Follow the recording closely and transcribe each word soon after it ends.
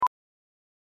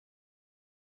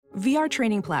VR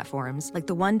training platforms, like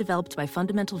the one developed by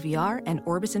Fundamental VR and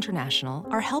Orbis International,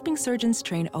 are helping surgeons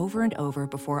train over and over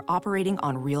before operating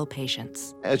on real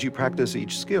patients. As you practice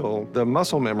each skill, the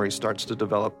muscle memory starts to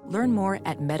develop. Learn more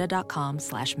at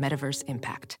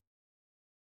meta.com/metaverseimpact.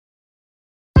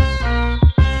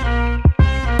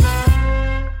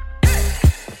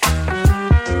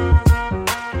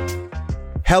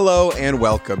 Hello and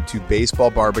welcome to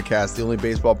Baseball Barbacast, the only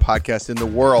baseball podcast in the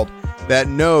world that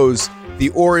knows the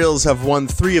Orioles have won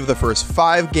 3 of the first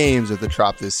 5 games at the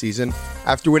Trop this season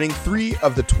after winning 3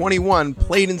 of the 21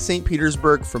 played in St.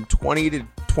 Petersburg from 20 to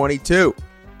 22.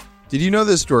 Did you know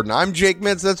this, Jordan? I'm Jake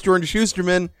Mintz, that's Jordan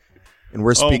Schusterman, and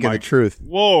we're speaking the truth.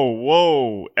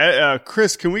 Whoa.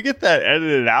 Chris, can we get that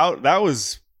edited out? That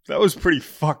was pretty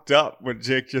fucked up what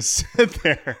Jake just said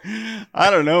there. I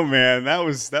don't know, man. That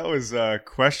was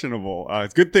questionable.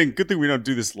 Good thing we don't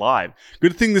do this live.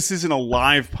 Good thing this isn't a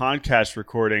live podcast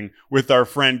recording with our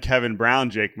friend Kevin Brown,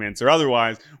 Jake Mintz, or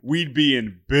otherwise we'd be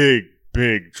in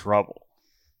big trouble.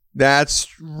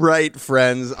 That's right,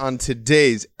 friends. On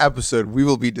today's episode, we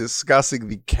will be discussing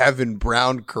the Kevin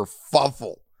Brown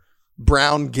kerfuffle,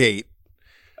 Brown Gate.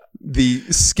 The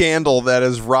scandal that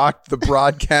has rocked the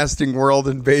broadcasting world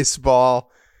in baseball.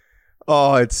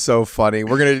 Oh, it's so funny.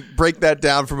 We're going to break that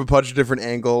down from a bunch of different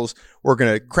angles. We're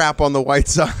going to crap on the White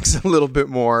Sox a little bit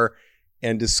more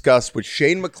and discuss what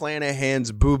Shane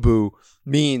McClanahan's boo-boo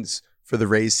means for the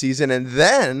Rays season. And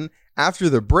then, after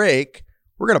the break,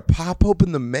 we're going to pop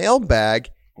open the mailbag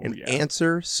and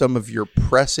answer some of your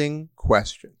pressing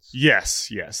questions. Yes.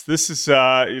 This is,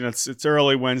 it's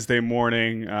early Wednesday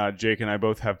morning. Jake and I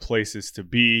both have places to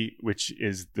be, which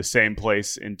is the same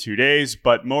place in 2 days.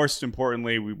 But most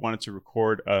importantly, we wanted to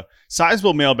record a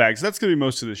sizable mailbag. So that's going to be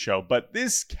most of the show. But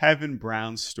this Kevin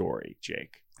Brown story,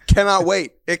 Jake. Cannot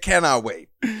wait. It cannot wait.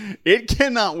 It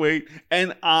cannot wait.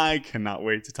 And I cannot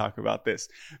wait to talk about this.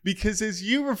 Because as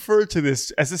you refer to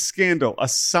this as a scandal, a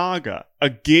saga, a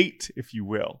gate, if you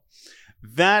will,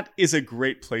 that is a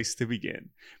great place to begin.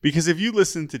 Because if you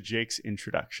listen to Jake's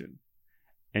introduction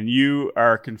and you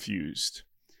are confused,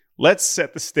 let's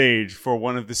set the stage for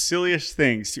one of the silliest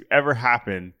things to ever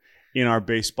happen in our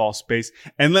baseball space.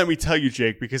 And let me tell you,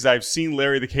 Jake, because I've seen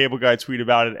Larry the Cable Guy tweet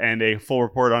about it and a full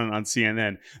report on it on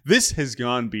CNN, this has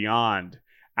gone beyond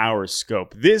our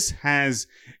scope. This has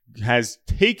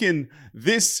taken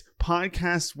this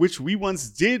podcast, which we once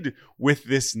did with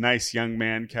this nice young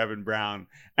man, Kevin Brown,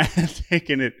 and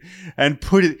taken it and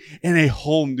put it in a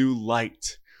whole new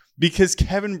light. Because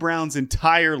Kevin Brown's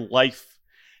entire life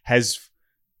has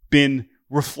been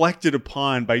reflected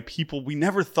upon by people we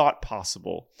never thought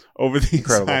possible over these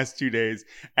last 2 days.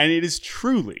 And it is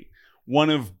truly one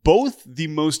of both the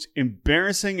most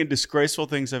embarrassing and disgraceful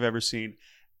things I've ever seen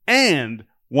and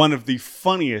one of the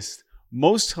funniest,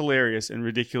 most hilarious and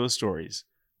ridiculous stories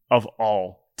of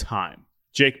all time.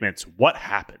 Jake Mintz, what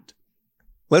happened?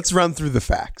 Let's run through the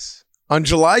facts. On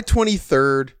July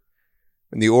 23rd,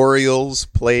 when the Orioles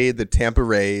played the Tampa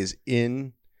Rays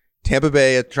in Tampa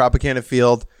Bay at Tropicana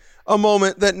Field, a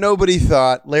moment that nobody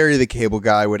thought Larry the Cable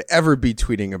Guy would ever be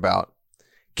tweeting about,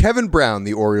 Kevin Brown,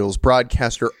 the Orioles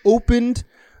broadcaster, opened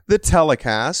the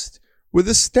telecast with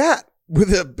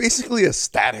basically a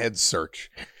stat head search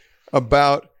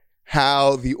about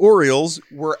how the Orioles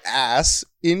were ass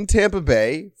in Tampa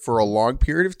Bay for a long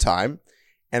period of time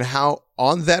and how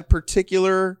on that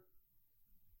particular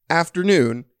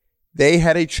afternoon, they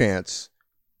had a chance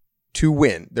to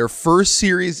win their first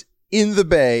series in the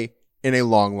Bay in a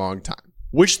long time.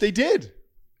 Which they did.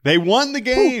 They won the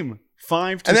game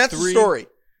 5-3. And that's the story.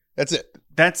 That's it.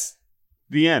 That's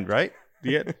the end, right?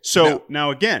 The end. So now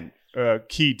again,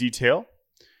 key detail.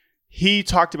 He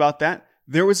talked about that.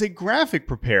 There was a graphic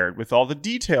prepared with all the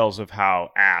details of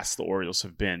how ass the Orioles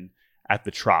have been at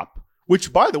the Trop.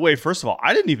 Which, by the way, first of all,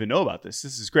 I didn't even know about this.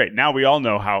 This is great. Now we all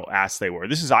know how ass they were.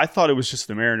 I thought it was just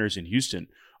the Mariners in Houston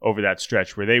over that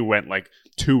stretch where they went like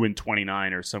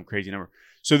 2-29 or some crazy number.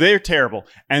 So they're terrible.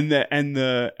 So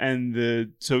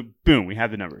boom, we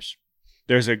have the numbers.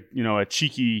 There's a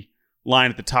cheeky line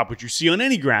at the top, which you see on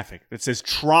any graphic that says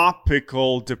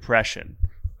tropical depression.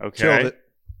 Okay.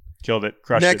 Killed it.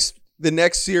 Crushed it. The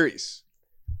next series,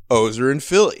 O's are in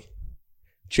Philly.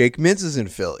 Jake Mintz is in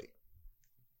Philly.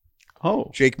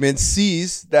 Oh. Jake Mintz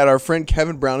sees that our friend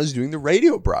Kevin Brown is doing the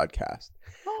radio broadcast.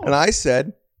 Oh. And I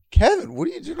said, Kevin, what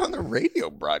are you doing on the radio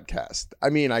broadcast?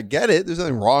 I mean, I get it. There's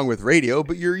nothing wrong with radio,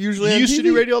 but you're usually on TV. You used to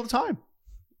do radio all the time.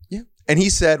 Yeah. And he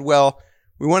said, well,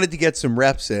 we wanted to get some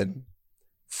reps in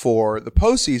for the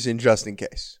postseason just in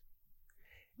case.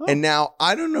 Oh. And now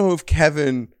I don't know if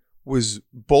Kevin was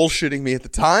bullshitting me at the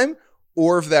time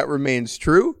or if that remains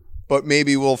true, but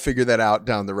maybe we'll figure that out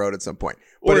down the road at some point.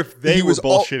 Or But if they were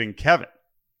bullshitting Kevin.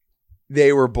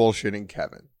 They were bullshitting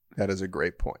Kevin. That is a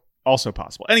great point. Also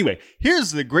possible. Anyway,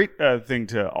 here's the great thing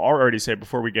to already say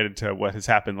before we get into what has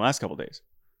happened the last couple of days.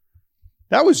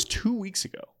 That was 2 weeks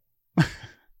ago.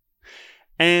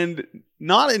 And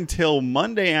not until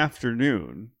Monday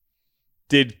afternoon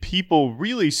did people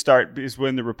really start, is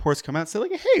when the reports come out and say,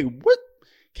 like, hey, what?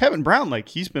 Kevin Brown, like,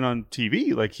 he's been on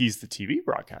TV. Like, he's the TV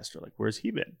broadcaster. Like, where's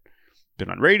he been? Been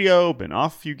on radio, been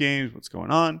off a few games. What's going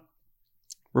on?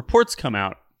 Reports come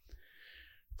out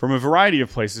from a variety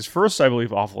of places. First, I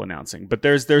believe, Awful Announcing. But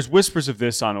there's whispers of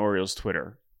this on Orioles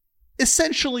Twitter.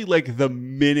 Essentially, like, the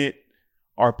minute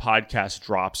our podcast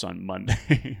drops on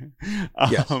Monday.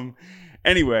 Yes.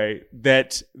 Anyway,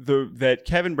 that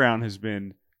Kevin Brown has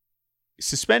been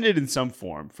suspended in some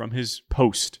form from his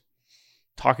post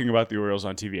talking about the Orioles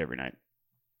on TV every night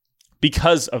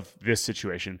because of this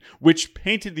situation, which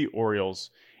painted the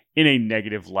Orioles in a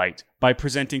negative light by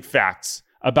presenting facts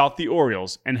about the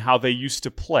Orioles and how they used to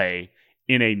play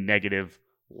in a negative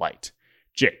light.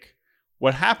 Jake,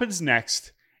 what happens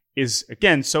next is,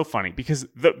 again, so funny because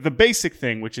the basic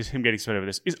thing, which is him getting suspended over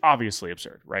this, is obviously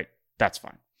absurd, right? That's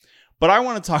fine. But I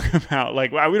want to talk about,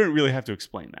 like, we don't really have to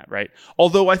explain that, right?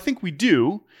 Although I think we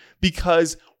do,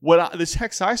 because the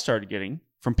texts I started getting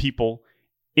from people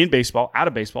in baseball, out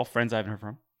of baseball, friends I haven't heard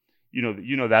from,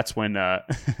 you know that's when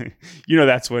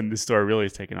that's when the story really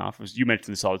is taken off. You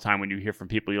mention this all the time when you hear from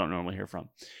people you don't normally hear from,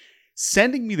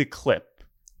 sending me the clip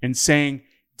and saying,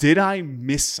 "Did I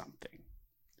miss something?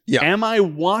 Yeah. Am I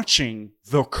watching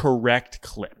the correct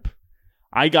clip?"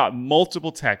 I got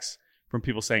multiple texts from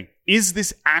people saying, is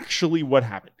this actually what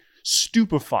happened?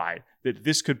 Stupefied that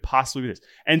this could possibly be this.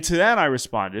 And to that I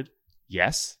responded,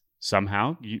 yes,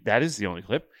 somehow, that is the only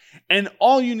clip. And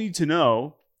all you need to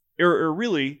know, or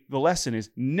really the lesson is,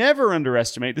 never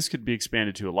underestimate, this could be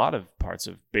expanded to a lot of parts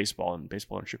of baseball and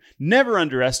baseball ownership, never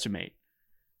underestimate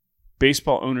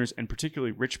baseball owners and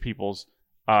particularly rich people's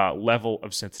level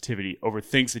of sensitivity over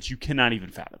things that you cannot even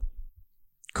fathom.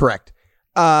 Correct.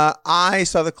 I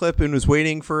saw the clip and was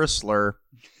waiting for a slur.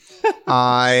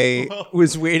 I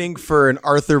was waiting for an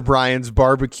Arthur Bryant's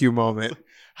barbecue moment.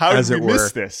 How did we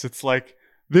miss this? It's like,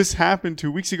 this happened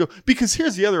 2 weeks ago. Because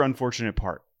here's the other unfortunate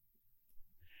part.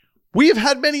 We have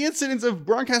had many incidents of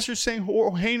broadcasters saying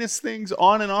heinous things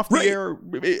on and off the air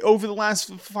over the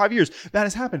last 5 years. That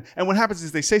has happened. And what happens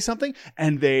is they say something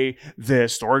and the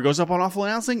story goes up on Awful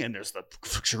Announcing and there's the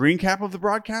screen cap of the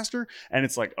broadcaster. And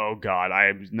it's like, oh God, I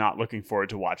am not looking forward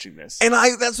to watching this. And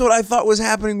that's what I thought was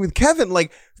happening with Kevin.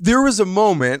 Like, there was a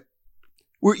moment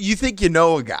where you think you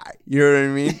know a guy. You know what I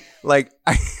mean? Like,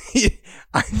 I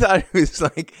thought it was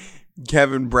like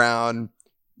Kevin Brown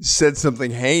said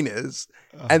something heinous.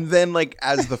 And then, like,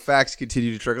 as the facts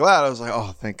continue to trickle out, I was like,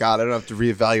 oh, thank God. I don't have to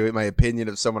reevaluate my opinion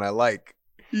of someone I like.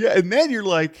 Yeah. And then you're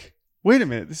like, wait a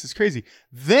minute, this is crazy.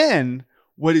 Then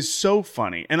what is so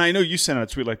funny, and I know you sent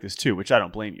out a tweet like this too, which I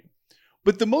don't blame you.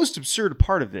 But the most absurd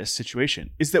part of this situation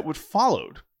is that what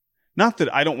followed, not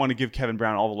that I don't want to give Kevin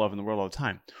Brown all the love in the world all the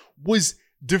time, was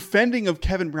defending of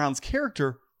Kevin Brown's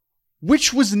character,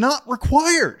 which was not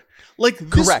required. Like,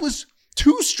 this Correct. was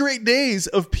 2 straight days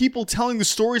of people telling the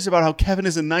stories about how Kevin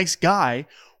is a nice guy,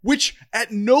 which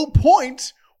at no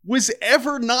point was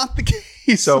ever not the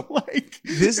case. So like,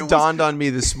 this dawned on me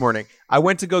this morning. I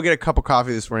went to go get a cup of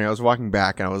coffee this morning. I was walking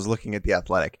back and I was looking at The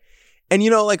Athletic. And,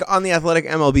 like, on The Athletic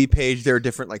MLB page, there are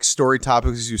different, like, story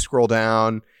topics as you scroll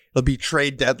down. It'll be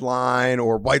trade deadline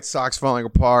or White Sox falling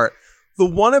apart. The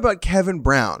one about Kevin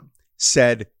Brown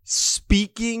said,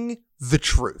 speaking the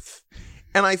truth.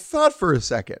 And I thought for a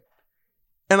second.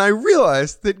 And I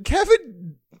realized that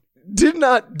Kevin did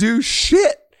not do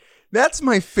shit. That's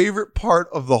my favorite part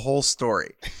of the whole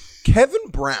story. Kevin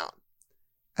Brown,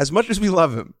 as much as we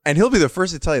love him, and he'll be the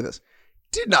first to tell you this,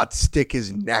 did not stick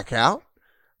his neck out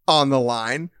on the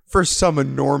line for some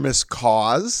enormous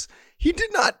cause. He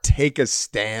did not take a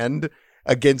stand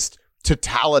against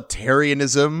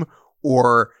totalitarianism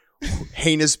or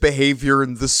heinous behavior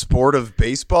in the sport of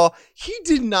baseball. He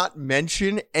did not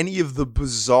mention any of the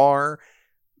bizarre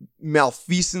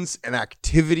malfeasance and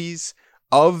activities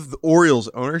of the Orioles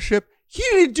ownership. He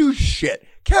didn't do shit.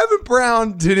 Kevin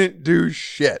Brown didn't do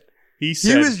shit. He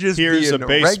said, was just here's a being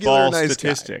baseball regular, nice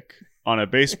statistic on a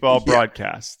baseball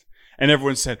broadcast. And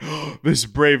everyone said, oh, this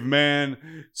brave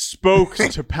man spoke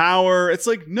to power. It's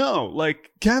like, no,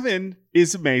 like Kevin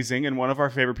is amazing and one of our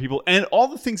favorite people. And all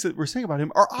the things that we're saying about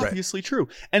him are obviously true.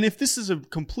 And if this is a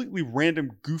completely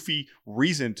random, goofy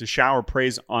reason to shower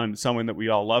praise on someone that we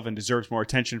all love and deserves more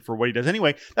attention for what he does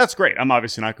anyway, that's great. I'm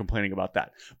obviously not complaining about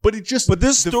that. But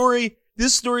this story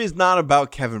is not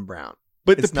about Kevin Brown.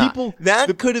 But it's the people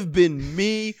that could have been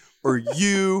me or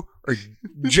you or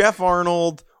Jeff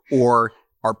Arnold or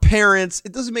our parents.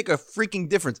 It doesn't make a freaking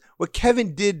difference. What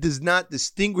Kevin did does not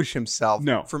distinguish himself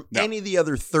from any of the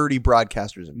other 30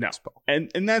 broadcasters in baseball. And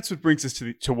that's what brings us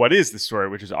to what is the story,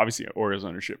 which is obviously Orioles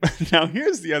ownership. Now,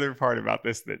 here's the other part about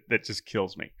this that just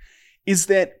kills me, is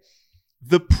that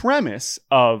the premise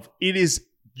of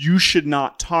you should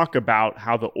not talk about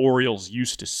how the Orioles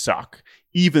used to suck,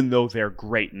 even though they're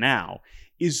great now,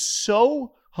 is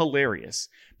so hilarious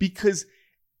because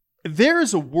there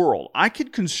is a world. I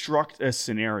could construct a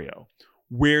scenario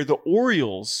where the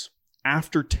Orioles,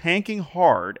 after tanking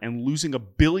hard and losing 1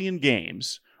 billion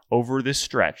games over this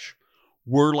stretch,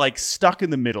 were like stuck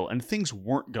in the middle and things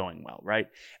weren't going well, right?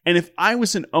 And if I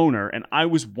was an owner and I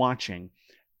was watching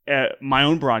my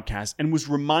own broadcast and was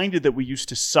reminded that we used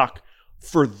to suck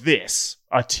for this,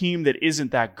 a team that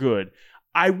isn't that good,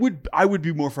 I would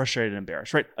be more frustrated and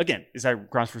embarrassed, right? Again, is that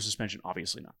grounds for suspension?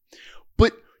 Obviously not.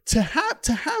 But to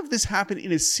have this happen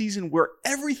in a season where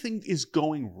everything is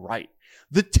going right,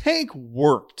 the tank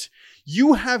worked.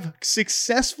 You have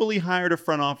successfully hired a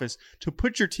front office to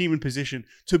put your team in position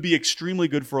to be extremely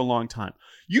good for a long time.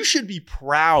 You should be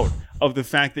proud of the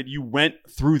fact that you went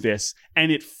through this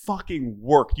and it fucking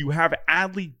worked. You have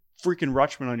Adley freaking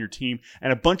Rutschman on your team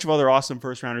and a bunch of other awesome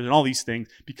first rounders and all these things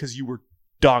because you were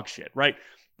dog shit, right?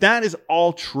 That is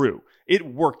all true. It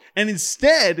worked. And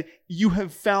instead, you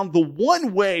have found the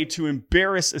one way to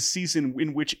embarrass a season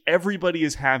in which everybody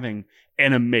is having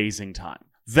an amazing time.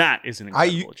 That is an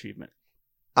incredible achievement.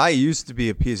 I used to be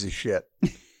a piece of shit.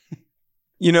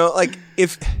 Like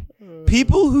if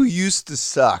people who used to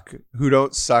suck, who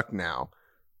don't suck now,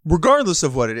 regardless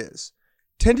of what it is,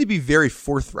 tend to be very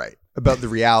forthright about the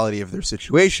reality of their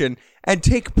situation and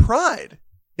take pride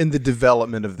in the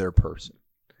development of their person.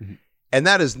 Mm-hmm. And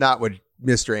that is not what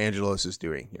Mr. Angelos is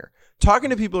doing here. Talking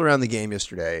to people around the game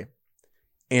yesterday,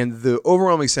 and the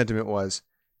overwhelming sentiment was,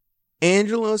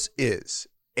 Angelos is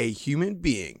a human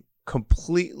being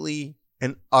completely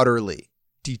and utterly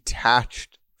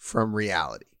detached from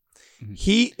reality. Mm-hmm.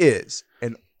 He is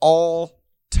an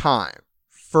all-time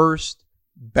first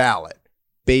ballot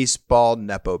baseball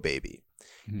Nepo baby.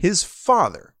 Mm-hmm. His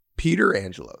father, Peter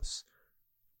Angelos,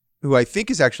 who I think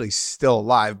is actually still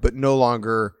alive, but no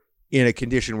longer in a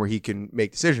condition where he can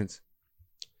make decisions.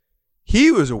 He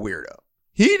was a weirdo.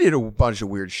 He did a bunch of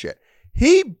weird shit.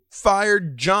 He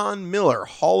fired John Miller,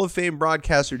 Hall of Fame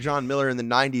broadcaster John Miller in the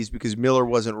 90s because Miller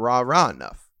wasn't rah-rah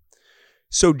enough.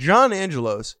 So John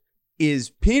Angelos is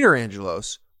Peter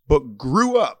Angelos, but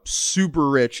grew up super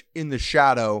rich in the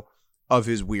shadow of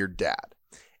his weird dad.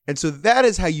 And so that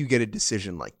is how you get a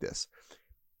decision like this.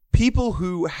 People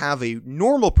who have a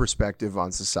normal perspective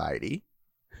on society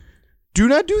do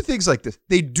not do things like this.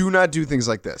 They do not do things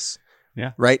like this.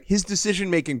 Yeah. Right? His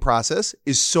decision-making process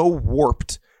is so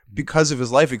warped because of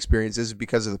his life experiences,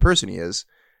 because of the person he is,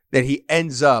 that he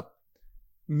ends up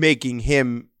making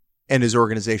him and his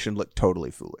organization look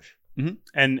totally foolish. Mm-hmm.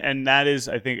 And that is,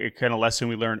 I think, a kind of lesson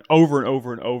we learn over and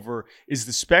over and over is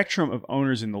the spectrum of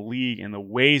owners in the league and the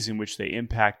ways in which they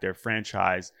impact their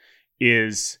franchise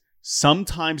is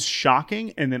sometimes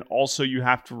shocking. And then also you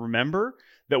have to remember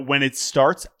that when it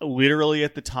starts literally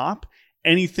at the top,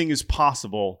 anything is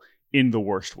possible in the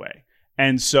worst way.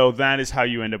 And so that is how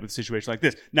you end up with a situation like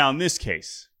this. Now, in this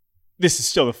case, this is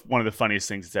still one of the funniest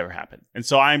things that's ever happened. And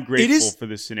so I'm grateful for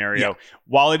this scenario. Yeah.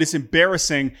 While it is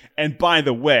embarrassing, and by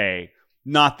the way,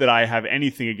 not that I have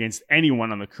anything against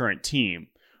anyone on the current team,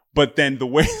 but then the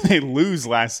way they lose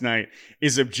last night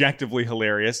is objectively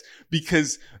hilarious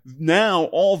because now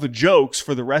all the jokes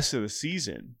for the rest of the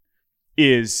season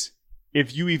is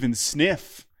if you even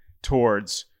sniff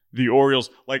towards the Orioles,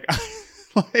 like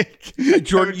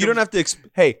Jordan, you don't have to.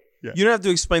 You don't have to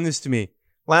explain this to me.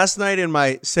 Last night in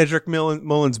my Cedric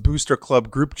Mullins Booster Club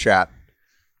group chat,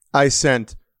 I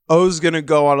sent, O's going to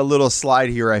go on a little slide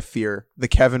here, I fear. The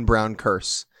Kevin Brown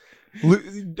curse.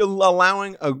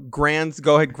 Allowing a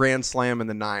go-ahead grand slam in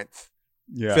the 9th.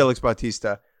 Yeah. Felix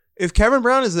Bautista. If Kevin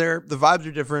Brown is there, the vibes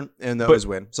are different and the O's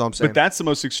win. That's all I'm saying. But that's the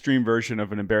most extreme version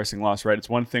of an embarrassing loss, right? It's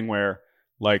one thing where,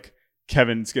 like,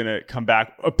 Kevin's going to come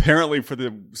back, apparently for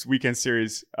the weekend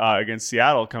series against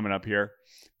Seattle coming up here.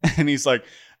 And he's like,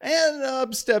 and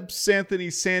up steps Anthony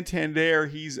Santander.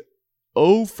 He's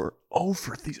 0 for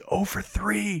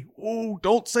 3. Oh,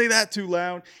 don't say that too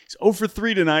loud. He's 0 for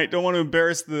 3 tonight. Don't want to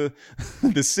embarrass the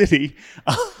the city.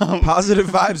 Positive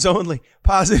vibes only.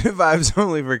 Positive vibes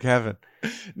only for Kevin.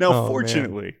 Now,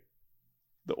 fortunately,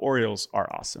 the Orioles are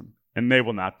awesome, and they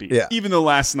will not be. Yeah. Even though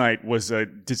last night was a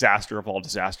disaster of all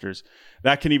disasters,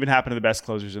 that can even happen to the best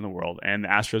closers in the world, and the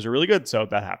Astros are really good, so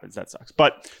that happens. That sucks.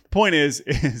 But the point is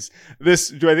this?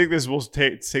 Do I think this will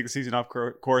take the season off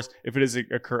course? If it is a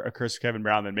curse for Kevin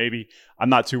Brown, then maybe. I'm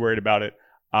not too worried about it,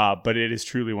 but it is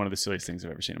truly one of the silliest things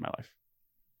I've ever seen in my life.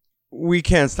 We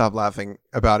can't stop laughing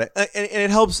about it, and it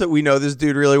helps that we know this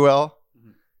dude really well.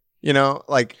 You know,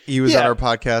 like he was on our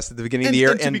podcast at the beginning of the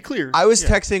year. And to be clear, I was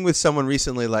texting with someone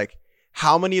recently, like,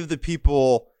 how many of the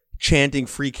people chanting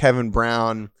 "Free Kevin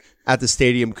Brown" at the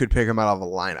stadium could pick him out of a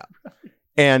lineup?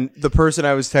 And the person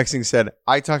I was texting said,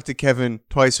 I talk to Kevin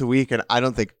twice a week, and I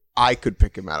don't think I could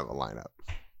pick him out of a lineup.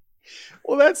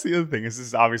 Well, that's the other thing. Is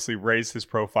this obviously raised his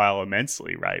profile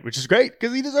immensely, right? Which is great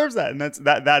because he deserves that, and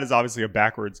that is obviously a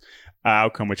backwards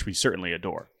outcome, which we certainly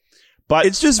adore. But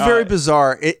it's just very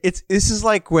bizarre. This is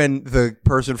like when the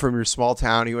person from your small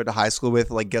town you went to high school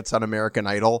with like gets on American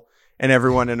Idol and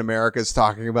everyone in America is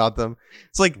talking about them.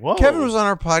 It's like, whoa. Kevin was on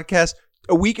our podcast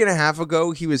a week and a half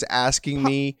ago. He was asking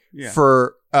me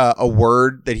for a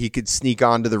word that he could sneak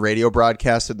onto the radio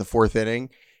broadcast in the fourth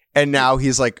inning. And now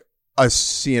he's like a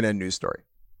CNN news story.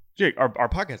 Jake, our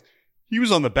podcast. He was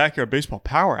on the Backyard Baseball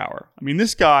Power Hour. I mean,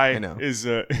 this guy is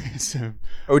a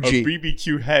OG. A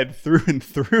BBQ head through and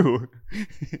through.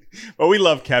 But we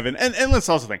love Kevin. And let's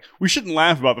also think, we shouldn't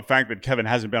laugh about the fact that Kevin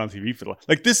hasn't been on TV for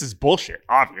like, this is bullshit,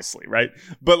 obviously, right?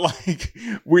 But like,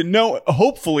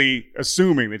 hopefully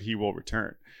assuming that he will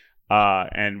return.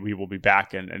 And we will be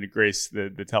back and grace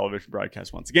the television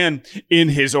broadcast once again in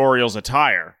his Orioles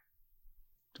attire.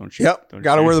 Don't you? Yep.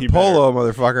 Got to wear the polo,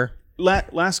 motherfucker.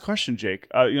 Last question, Jake.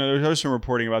 There's some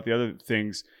reporting about the other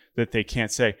things that they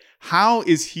can't say. How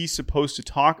is he supposed to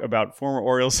talk about former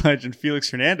Orioles legend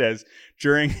Felix Hernandez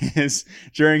during his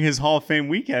Hall of Fame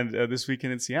weekend this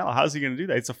weekend in Seattle? How's he going to do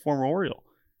that? It's a former Oriole.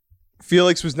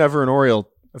 Felix was never an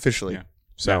Oriole officially. Yeah.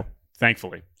 So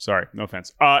thankfully, sorry, no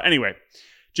offense. Anyway,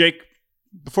 Jake,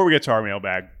 before we get to our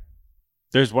mailbag,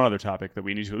 there's one other topic that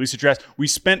we need to at least address. We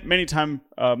spent much time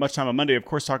on Monday, of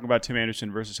course, talking about Tim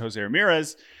Anderson versus Jose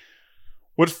Ramirez.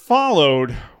 What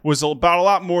followed was about a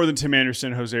lot more than Tim Anderson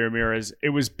and Jose Ramirez. It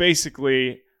was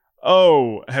basically,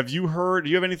 have you heard? Do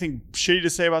you have anything shitty to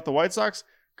say about the White Sox?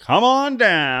 Come on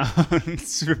down.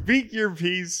 Speak your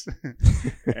piece.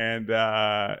 And,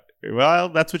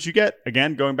 that's what you get.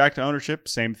 Again, going back to ownership,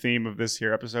 same theme of this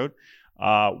here episode.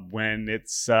 When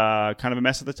it's kind of a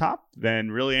mess at the top,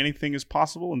 then really anything is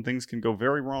possible and things can go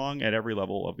very wrong at every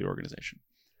level of the organization.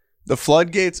 The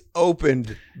floodgates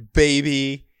opened,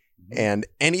 baby. And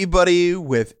anybody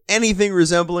with anything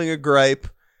resembling a gripe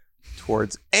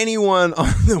towards anyone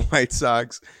on the White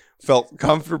Sox felt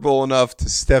comfortable enough to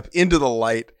step into the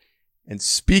light and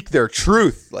speak their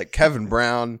truth, like Kevin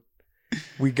Brown.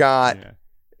 We got,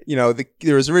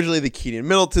 there was originally the Keenan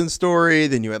Middleton story.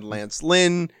 Then you had Lance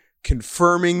Lynn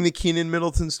confirming the Keenan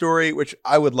Middleton story, which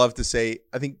I would love to say.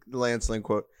 I think the Lance Lynn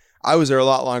quote, I was there a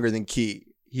lot longer than Key.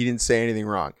 He didn't say anything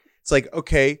wrong. It's like,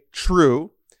 okay,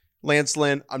 true. Lance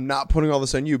Lynn, I'm not putting all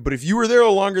this on you, but if you were there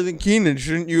longer than Keenan,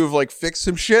 shouldn't you have like fixed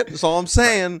some shit? That's all I'm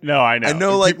saying. No, I know. I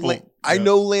know, I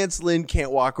know Lance Lynn can't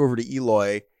walk over to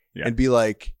Eloy and be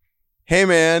like, "Hey,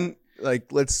 man,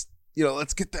 like let's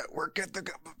get that work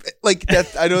ethic up a bit." Like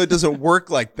that. I know it doesn't work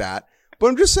like that, but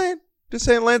I'm just saying,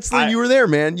 Lance Lynn, you were there,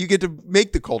 man. You get to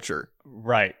make the culture.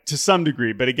 Right, to some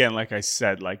degree. But again, like I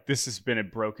said, like this has been a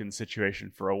broken situation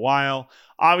for a while.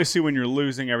 Obviously, when you're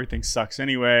losing, everything sucks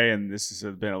anyway. And this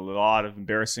has been a lot of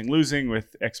embarrassing losing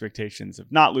with expectations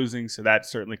of not losing. So that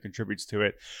certainly contributes to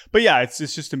it. But yeah, it's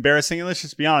just embarrassing. And let's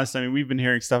just be honest. I mean, we've been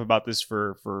hearing stuff about this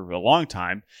for a long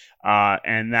time.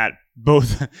 And that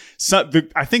both,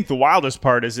 I think the wildest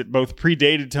part is it both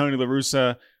predated Tony La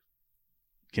Russa,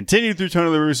 continued through Tony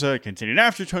La Russa, continued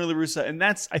after Tony La Russa, and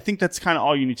I think that's kind of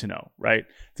all you need to know, right?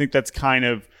 I think that's kind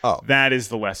of, that is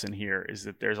the lesson here, is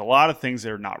that there's a lot of things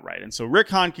that are not right. And so Rick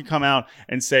Hahn can come out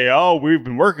and say, we've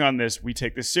been working on this, we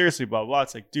take this seriously, blah, blah, blah.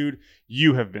 It's like, dude,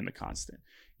 you have been the constant.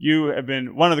 You have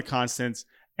been one of the constants,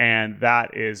 and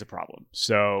that is a problem.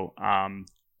 So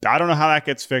I don't know how that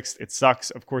gets fixed. It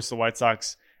sucks. Of course, the White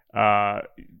Sox,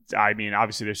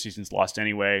 obviously their season's lost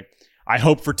anyway. I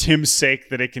hope for Tim's sake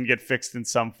that it can get fixed in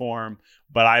some form,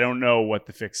 but I don't know what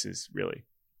the fix is really.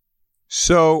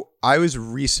 So I was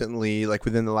recently, like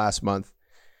within the last month,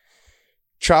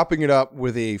 chopping it up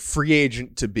with a free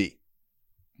agent to be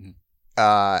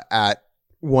at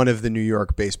one of the New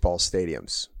York baseball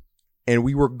stadiums. and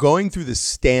we were going through the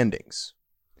standings,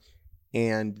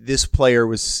 and this player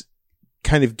was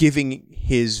kind of giving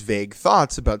his vague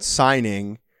thoughts about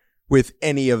signing with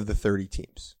any of the 30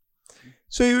 teams.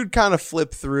 So he would kind of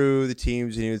flip through the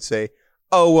teams and he would say,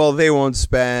 oh, well, they won't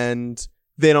spend.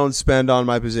 They don't spend on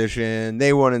my position.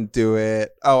 They wouldn't do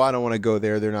it. Oh, I don't want to go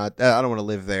there. I don't want to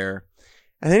live there.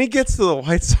 And then he gets to the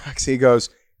White Sox. He goes,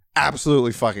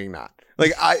 absolutely fucking not.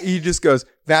 Like, he just goes,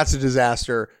 that's a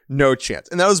disaster. No chance.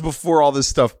 And that was before all this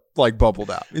stuff like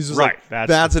bubbled out. He's just right. Like,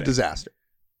 that's a disaster.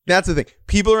 That's the thing.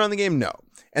 People around the game know,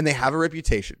 and they have a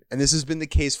reputation. And this has been the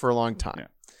case for a long time. Yeah.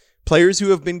 Players who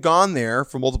have been gone there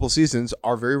for multiple seasons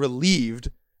are very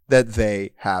relieved that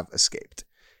they have escaped.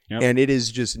 Yep. And it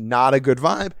is just not a good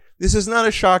vibe. This is not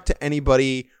a shock to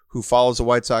anybody who follows the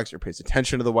White Sox or pays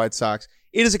attention to the White Sox.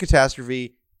 It is a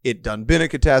catastrophe. It done been a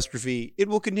catastrophe. It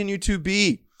will continue to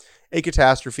be a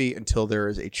catastrophe until there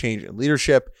is a change in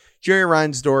leadership. Jerry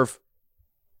Reinsdorf,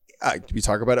 we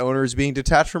talk about owners being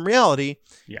detached from reality,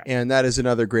 and that is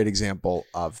another great example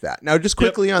of that. Now, just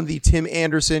quickly on the Tim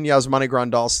Anderson, Yasmani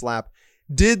Grandal slap,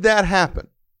 did that happen?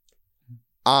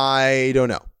 I don't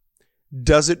know.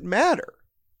 Does it matter?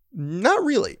 Not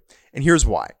really. And here's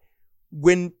why.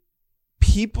 When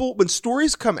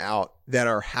stories come out that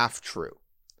are half true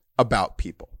about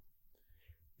people,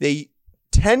 they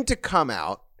tend to come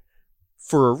out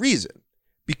for a reason,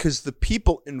 because the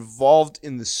people involved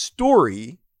in the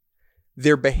story,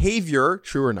 their behavior,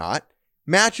 true or not,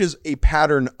 matches a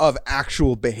pattern of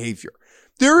actual behavior.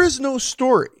 There is no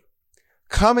story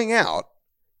coming out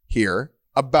here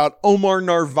about Omar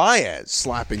Narvaez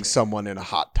slapping someone in a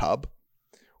hot tub,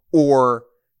 or,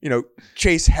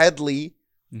 Chase Headley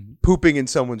pooping in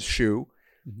someone's shoe.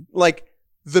 Like,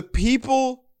 the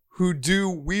people who do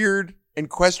weird and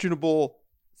questionable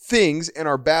things and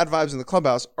are bad vibes in the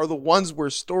clubhouse are the ones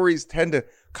where stories tend to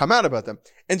come out about them.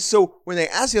 And so when they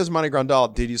asked Yasmani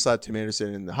Grandal, did you slap Tim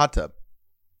Anderson in the hot tub?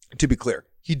 To be clear,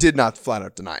 he did not flat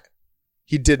out deny it.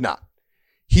 He did not.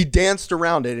 He danced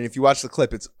around it. And if you watch the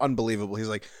clip, it's unbelievable. He's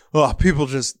like, oh, people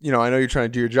just, I know you're trying to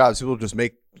do your jobs. People just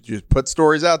put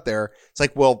stories out there. It's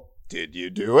like, well, did you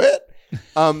do it?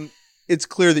 It's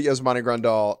clear that Yasmani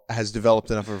Grandal has developed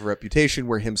enough of a reputation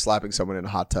where him slapping someone in a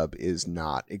hot tub is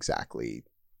not exactly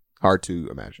hard to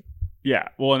imagine. Yeah.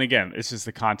 Well, and again, it's just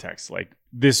the context. Like,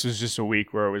 this was just a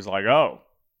week where it was like, oh,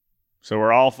 so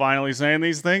we're all finally saying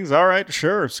these things? All right,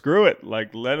 sure. Screw it.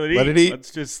 Like, let it eat.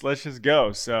 Let's just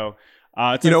go. So,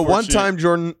 it's one time,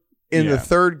 Jordan, in the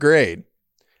third grade,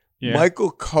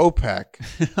 Michael Kopech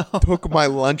took my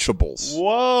Lunchables.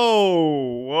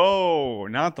 Whoa.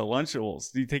 Not the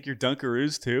Lunchables. Do you take your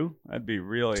Dunkaroos too? That'd be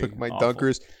really Took my awful.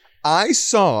 Dunkaroos.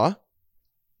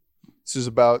 This is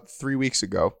about 3 weeks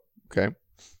ago, okay?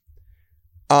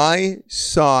 I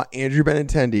saw Andrew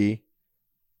Benintendi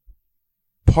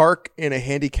park in a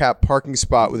handicapped parking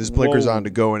spot with his blinkers on to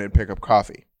go in and pick up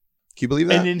coffee. Can you believe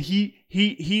that? And then he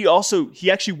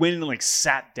actually went in and like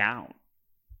sat down.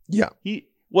 Yeah. He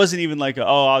wasn't even like,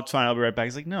 I'll try and I'll be right back.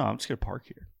 He's like, no, I'm just going to park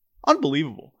here.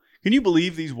 Unbelievable. Can you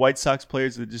believe these White Sox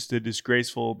players that just did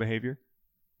disgraceful behavior?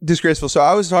 Disgraceful. So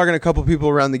I was talking to a couple people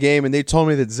around the game, and they told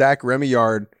me that Zach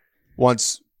Remillard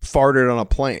once farted on a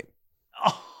plane.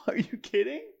 Oh, are you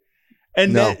kidding?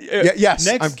 And no. Yes,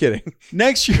 I'm kidding.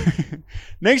 Next year,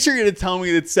 you're going to tell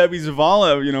me that Sebi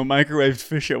Zavala, microwaved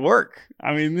fish at work.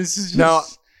 I mean, this is just... No,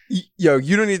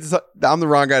 you don't need to... I'm the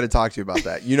wrong guy to talk to you about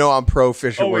that. I'm pro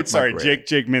fish at work. Oh, wait, sorry.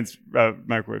 Jake Mintz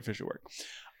microwave fish at work.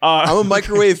 I'm a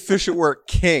microwave fish at work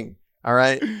king, all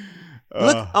right?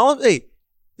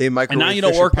 They microwave and now you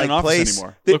don't work in an office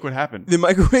anymore. Look what happened. They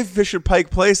microwave fish at Pike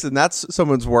Place, and that's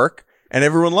someone's work, and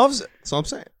everyone loves it. That's all I'm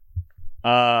saying.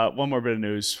 One more bit of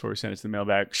news before we send it to the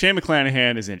mailbag. Shane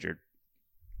McClanahan is injured.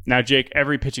 Now, Jake,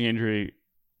 every pitching injury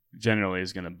generally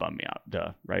is going to bum me out.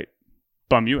 Duh, right?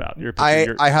 Bum you out.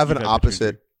 I have an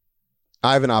opposite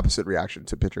reaction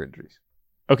to pitcher injuries.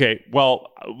 Okay,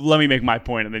 well, let me make my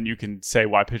point, and then you can say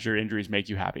why pitcher injuries make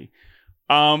you happy.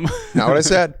 Not what I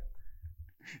said.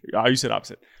 You said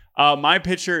opposite. My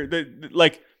pitcher,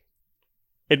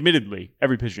 admittedly,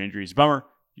 every pitcher injury is a bummer.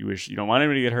 You don't want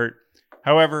anybody to get hurt.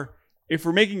 However, if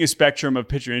we're making a spectrum of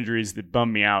pitcher injuries that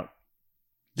bum me out,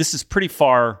 this is pretty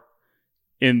far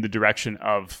in the direction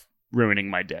of ruining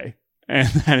my day. And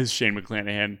that is Shane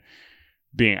McClanahan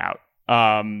being out.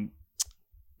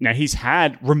 Now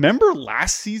remember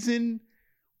last season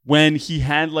when he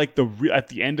had at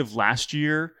the end of last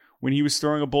year when he was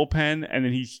throwing a bullpen and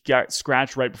then he got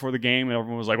scratched right before the game and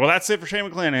everyone was like, well, that's it for Shane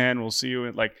McClanahan. We'll see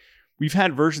you. We've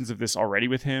had versions of this already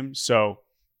with him. So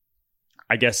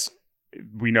I guess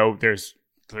we know there's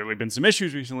clearly been some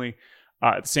issues recently.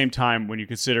 At the same time, when you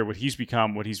consider what he's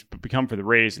become for the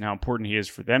Rays, and how important he is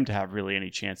for them to have really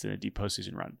any chance in a deep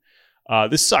postseason run.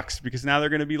 This sucks because now they're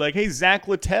going to be like, hey, Zach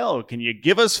Littell, can you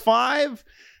give us 5?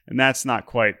 And that's not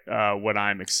quite what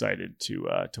I'm excited to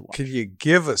watch. Can you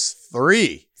give us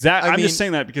 3? I'm just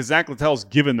saying that because Zach Littell's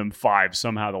given them 5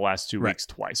 somehow the last 2 weeks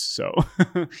twice. So,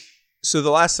 so the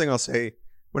last thing I'll say,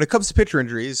 when it comes to pitcher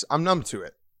injuries, I'm numb to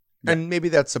it. Yeah. And maybe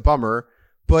that's a bummer,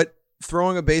 but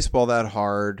throwing a baseball that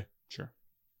hard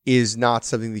is not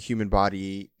something the human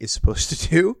body is supposed to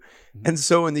do. Mm-hmm. And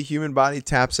so when the human body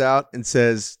taps out and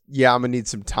says, yeah, I'm going to need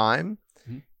some time,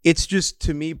 it's just,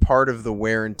 to me, part of the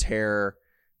wear and tear,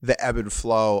 the ebb and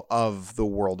flow of the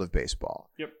world of baseball.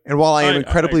 Yep. And while I am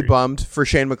incredibly bummed for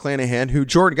Shane McClanahan, who,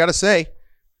 Jordan, got to say,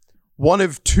 one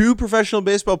of 2 professional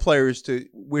baseball players to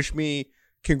wish me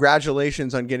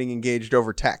congratulations on getting engaged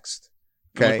over text.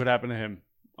 Okay. And look what happened to him.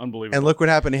 Unbelievable. And look what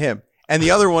happened to him. And the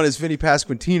other one is Vinny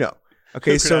Pasquantino.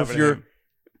 Okay, so if you're...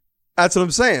 That's what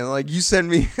I'm saying. Like, you send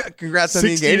me congrats on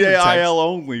the engagement 60-day IL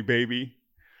only, baby.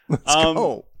 Let's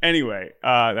go. Anyway,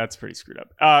 that's pretty screwed up.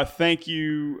 Thank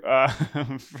you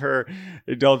for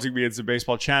indulging me in some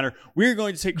baseball chatter. We're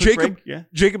going to take a quick break. Yeah?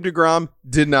 Jacob deGrom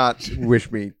did not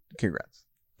wish me congrats.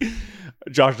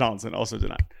 Josh Donaldson also did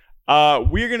not.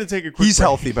 We're going to take a quick break. He's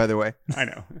healthy, by the way. I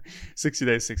know. 60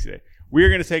 days, 60 days. We're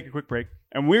going to take a quick break.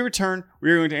 And when we return,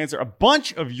 we're going to answer a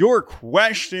bunch of your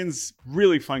questions.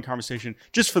 Really fun conversation.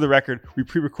 Just for the record, we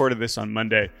pre-recorded this on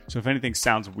Monday. So if anything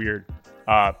sounds weird,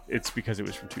 it's because it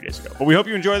was from 2 days ago. But we hope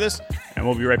you enjoy this. And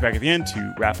we'll be right back at the end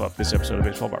to wrap up this episode of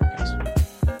Baseball Barbecast.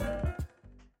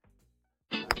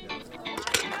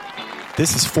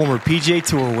 This is former PGA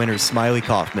Tour winner Smiley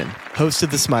Kaufman, host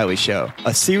of The Smiley Show,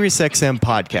 a SiriusXM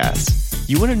podcast.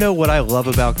 You want to know what I love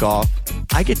about golf?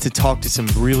 I get to talk to some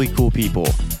really cool people.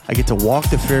 I get to walk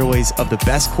the fairways of the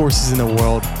best courses in the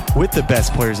world with the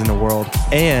best players in the world,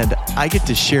 and I get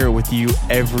to share it with you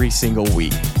every single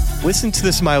week. Listen to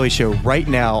The Smiley Show right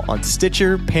now on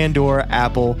Stitcher, Pandora,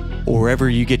 Apple, or wherever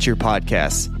you get your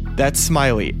podcasts. That's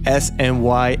Smiley,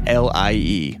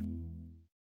 Smyle.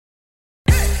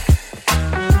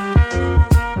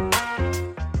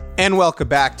 And welcome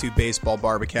back to Baseball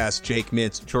Barbecast. Jake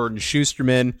Mitz, Jordan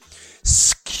Schusterman.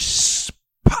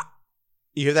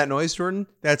 You hear that noise, Jordan?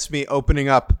 That's me opening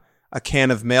up a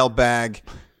can of Mailbag.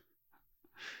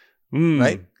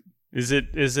 Right? Is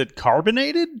it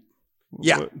carbonated?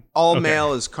 Yeah. All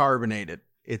mail is carbonated.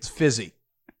 It's fizzy.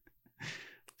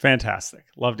 Fantastic.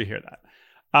 Love to hear that.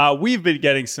 We've been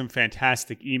getting some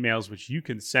fantastic emails, which you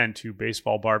can send to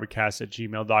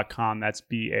baseballbarbecast@gmail.com. That's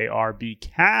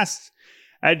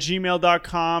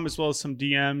BARBcast@gmail.com, as well as some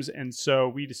DMs. And so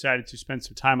we decided to spend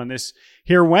some time on this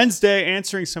here Wednesday,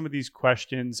 answering some of these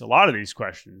questions. A lot of these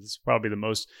questions. It's probably the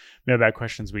most mailbag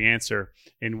questions we answer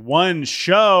in one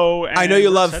show. And I know you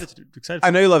love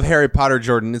Harry Potter,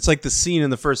 Jordan. It's like the scene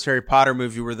in the first Harry Potter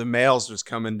movie where the mail's just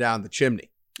coming down the chimney.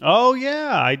 Oh,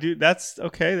 yeah, I do. That's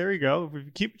okay. There you go. If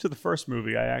we keep it to the first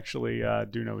movie, I actually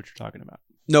do know what you're talking about.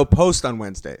 No post on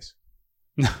Wednesdays.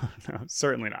 No,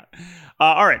 certainly not.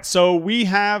 All right, so we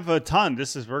have a ton.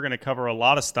 We're going to cover a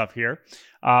lot of stuff here.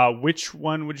 Which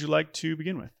one would you like to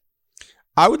begin with?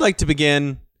 I would like to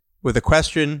begin with a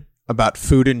question about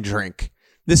food and drink.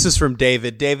 This is from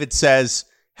David. David says,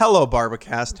 "Hello,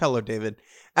 Barbecast." Hello, David.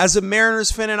 As a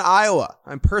Mariners fan in Iowa,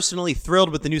 I'm personally thrilled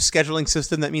with the new scheduling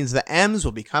system that means the M's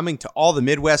will be coming to all the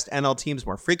Midwest NL teams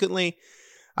more frequently.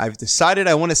 I've decided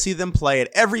I want to see them play at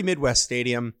every Midwest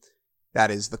stadium. That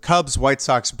is the Cubs, White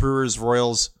Sox, Brewers,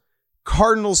 Royals,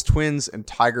 Cardinals, Twins, and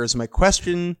Tigers. My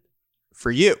question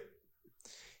for you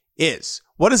is,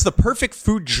 what is the perfect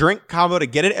food-drink combo to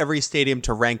get at every stadium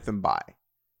to rank them by?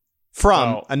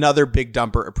 From another Big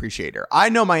Dumper appreciator. I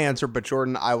know my answer, but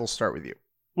Jordan, I will start with you.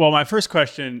 Well, my first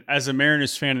question, as a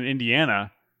Mariners fan in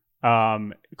Indiana,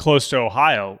 close to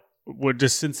Ohio,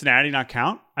 does Cincinnati not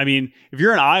count? I mean, if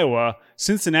you're in Iowa,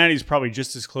 Cincinnati is probably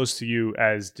just as close to you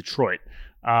as Detroit.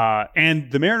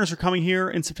 And the Mariners are coming here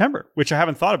in September, which I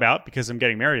haven't thought about because I'm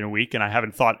getting married in a week and I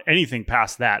haven't thought anything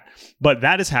past that. But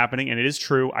that is happening and it is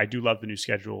true. I do love the new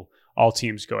schedule. All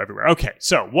teams go everywhere. Okay,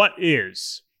 so what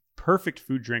is perfect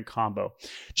food drink combo?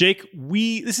 Jake,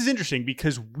 this is interesting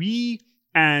because we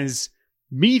as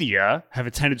media have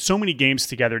attended so many games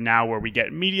together now where we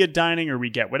get media dining or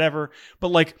we get whatever. But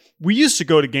like we used to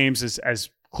go to games as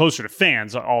closer to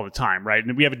fans all the time, right?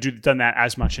 And we haven't done that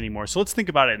as much anymore. So let's think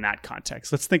about it in that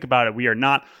context. Let's think about it.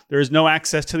 There is no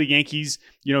access to the Yankees,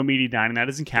 media dining. That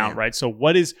doesn't count, right? So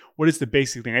what is the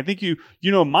basic thing? I think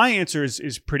my answer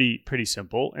is pretty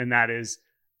simple, and that is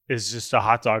just a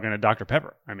hot dog and a Dr.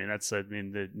 Pepper. I mean,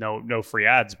 no free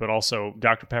ads, but also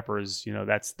Dr. Pepper is,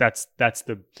 that's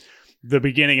the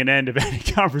beginning and end of any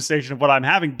conversation of what I'm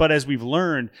having. But as we've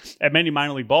learned at many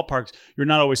minor league ballparks, you're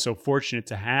not always so fortunate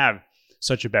to have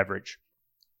such a beverage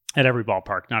at every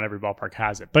ballpark. Not every ballpark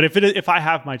has it. But if I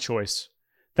have my choice,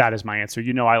 that is my answer.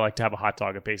 You know, I like to have a hot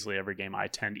dog at basically every game I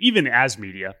attend, even as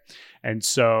media. And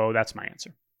so that's my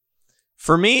answer.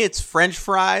 For me, it's French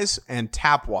fries and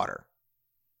tap water.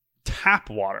 Tap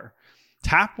water.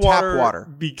 Tap water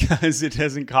because it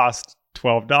doesn't cost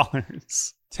 $12.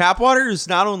 Tap water is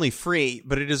not only free,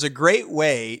 but it is a great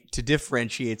way to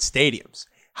differentiate stadiums.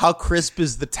 How crisp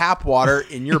is the tap water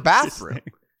in your bathroom?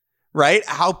 Right?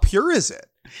 How pure is it?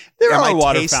 There are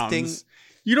water fountains.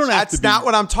 You don't have to That's not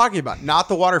what I'm talking about. Not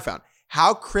the water fountain.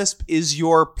 How crisp is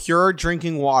your pure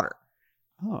drinking water?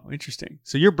 Oh, interesting.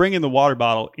 So you're bringing the water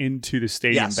bottle into the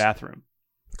stadium bathroom.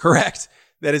 Correct.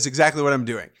 That is exactly what I'm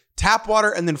doing. Tap water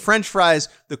and then French fries.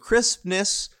 The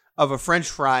crispness of a French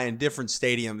fry in different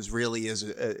stadiums really is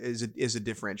a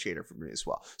differentiator for me as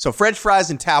well. So French fries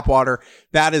and tap water,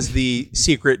 that is the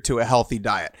secret to a healthy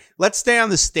diet. Let's stay on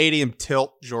the stadium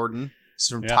tilt, Jordan. This is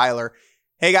from Tyler.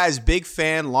 Hey guys, big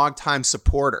fan, longtime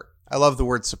supporter. I love the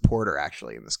word supporter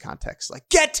actually in this context. Like,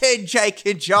 get in, Jake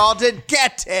and Jordan,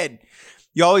 get in.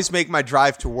 You always make my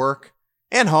drive to work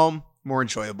and home more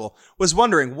enjoyable. Was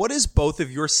wondering, what is both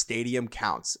of your stadium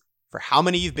counts for how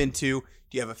many you've been to?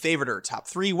 Do you have a favorite or a top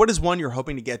three? What is one you're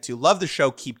hoping to get to? Love the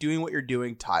show. Keep doing what you're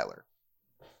doing, Tyler.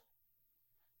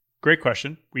 Great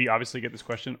question. We obviously get this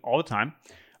question all the time.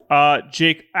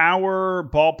 Jake, our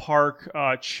ballpark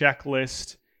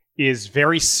checklist is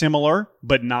very similar,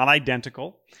 but not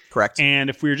identical. Correct. And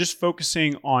if we were just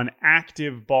focusing on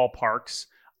active ballparks,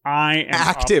 I am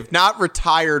active, not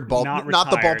retired not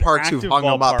the ballparks active who've hung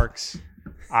them up.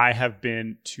 I have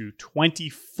been to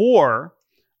 24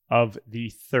 of the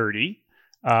 30.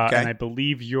 And I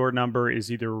believe your number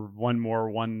is either one more,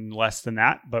 one less than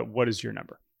that. But what is your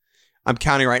number? I'm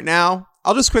counting right now.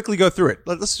 I'll just quickly go through it.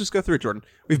 Let's just go through it, Jordan.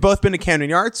 We've both been to Camden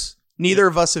Yards. Neither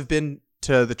of us have been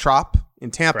to the Trop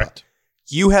in Tampa. Correct.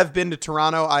 You have been to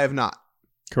Toronto. I have not.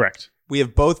 Correct. We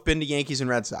have both been to Yankees and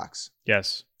Red Sox.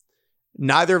 Yes.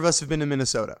 Neither of us have been to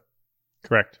Minnesota.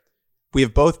 Correct. We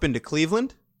have both been to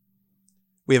Cleveland.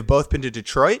 We have both been to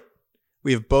Detroit.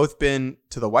 We have both been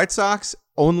to the White Sox.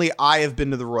 Only I have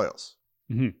been to the Royals.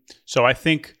 Mm-hmm. So I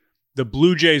think the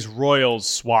Blue Jays Royals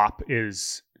swap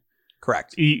is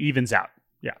correct. Evens out.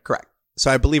 Yeah. Correct. So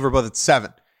I believe we're both at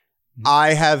 7.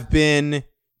 Mm-hmm.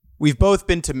 We've both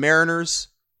been to Mariners,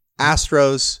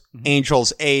 Astros,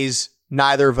 Angels, A's.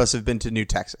 Neither of us have been to New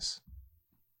Texas.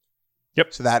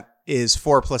 Yep. So that is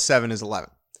 4 plus 7 is 11.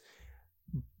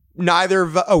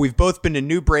 We've both been to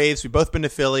New Braves. We've both been to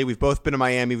Philly. We've both been to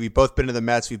Miami. We've both been to the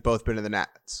Mets. We've both been to the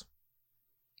Nats.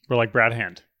 We're like Brad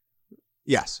Hand.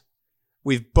 Yes.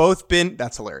 We've both been,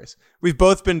 that's hilarious. We've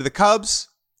both been to the Cubs,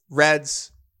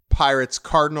 Reds, Pirates,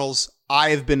 Cardinals.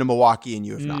 I have been to Milwaukee and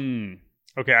you have not.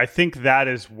 Okay, I think that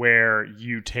is where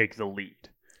you take the lead.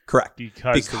 Correct.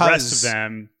 Because the rest of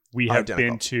them, we have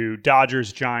been to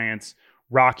Dodgers, Giants,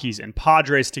 Rockies, and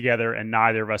Padres together, and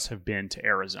neither of us have been to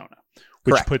Arizona,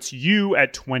 which puts you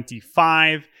at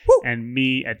 25 and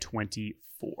me at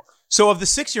 24. So of the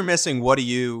 6 you're missing,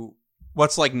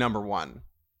 what's like number 1?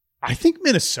 I think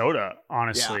Minnesota,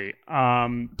 honestly,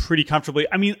 pretty comfortably.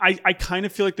 I mean, I kind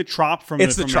of feel like the Trop from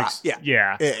the Trop.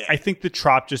 Yeah. I think the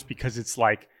Trop just because it's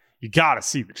like, you got to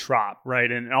see the Trop,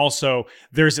 right? And also,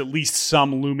 there's at least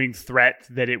some looming threat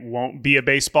that it won't be a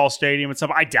baseball stadium and stuff.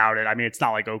 I doubt it. I mean, it's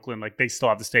not like Oakland. Like, they still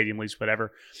have the stadium lease,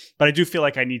 whatever. But I do feel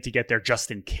like I need to get there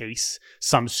just in case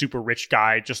some super rich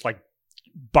guy just, like,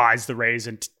 buys the Rays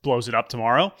and blows it up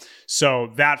tomorrow.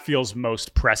 So that feels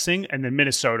most pressing. And then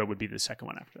Minnesota would be the second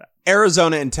one after that.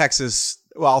 Arizona and Texas,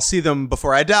 well, I'll see them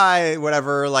before I die,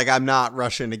 whatever. Like, I'm not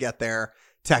rushing to get there.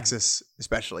 Texas,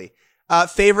 especially.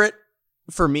 Favorite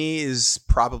for me is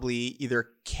probably either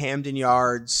Camden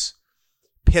Yards,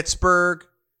 Pittsburgh,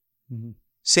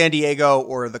 San Diego,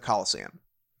 or the Coliseum.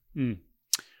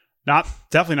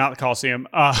 Definitely not the Coliseum.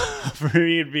 For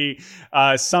me, it'd be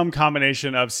some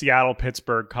combination of Seattle,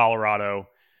 Pittsburgh, Colorado,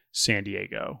 San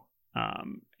Diego,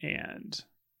 and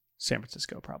San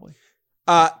Francisco, probably.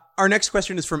 Our next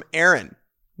question is from Aaron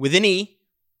with an E.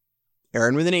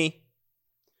 Aaron with an E.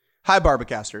 Hi,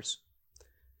 Barbacasters.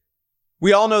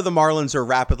 We all know the Marlins are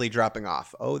rapidly dropping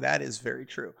off. Oh, that is very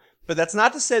true. But that's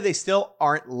not to say they still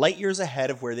aren't light years ahead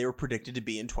of where they were predicted to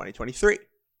be in 2023.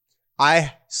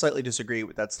 I slightly disagree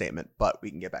with that statement, but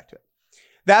we can get back to it.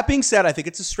 That being said, I think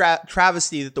it's a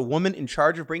travesty that the woman in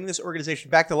charge of bringing this organization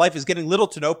back to life is getting little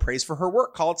to no praise for her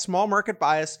work. Call it small market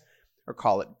bias or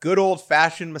call it good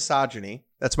old-fashioned misogyny.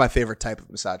 That's my favorite type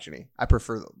of misogyny. I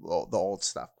prefer the old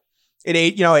stuff. It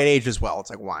ages well. It's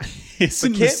like wine.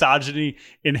 Isn't misogyny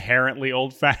inherently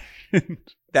old-fashioned?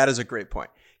 That is a great point.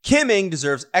 Kim Ng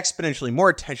deserves exponentially more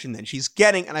attention than she's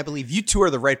getting, and I believe you two are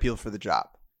the right people for the job.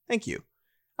 Thank you.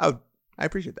 I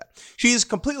appreciate that. She is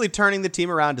completely turning the team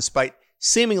around despite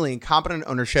seemingly incompetent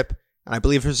ownership, and I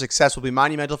believe her success will be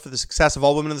monumental for the success of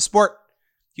all women in the sport.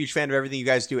 Huge fan of everything you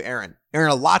guys do, Aaron.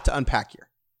 Aaron, a lot to unpack here.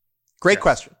 Great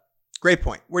question. Great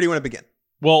point. Where do you want to begin?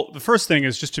 Well, the first thing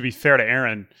is, just to be fair to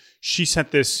Aaron, she sent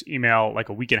this email like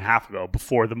a week and a half ago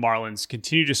before the Marlins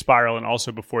continued to spiral and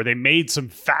also before they made some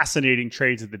fascinating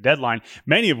trades at the deadline,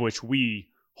 many of which we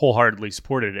wholeheartedly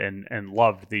supported and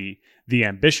loved the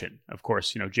ambition. Of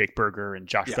course, Jake Berger and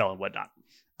Josh Bell and whatnot.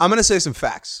 I'm going to say some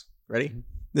facts. Ready?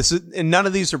 And none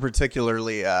of these are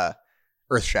particularly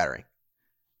earth-shattering.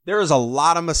 There is a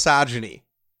lot of misogyny,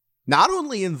 not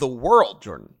only in the world,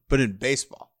 Jordan, but in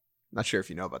baseball. Not sure if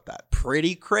you know about that.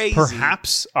 Pretty crazy.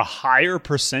 Perhaps a higher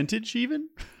percentage even?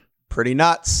 Pretty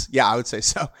nuts. Yeah, I would say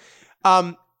so.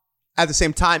 At the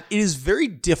same time, it is very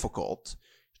difficult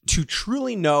to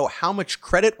truly know how much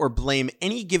credit or blame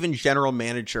any given general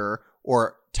manager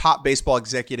or top baseball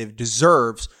executive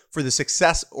deserves for the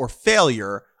success or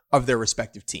failure of their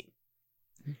respective team.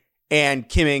 And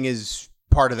Kim Ng is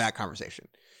part of that conversation.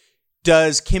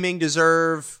 Does Kim Ng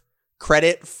deserve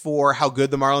credit for how good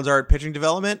the Marlins are at pitching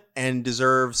development and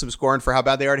deserve some scoring for how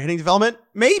bad they are at hitting development?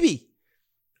 Maybe.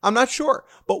 I'm not sure.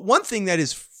 But one thing that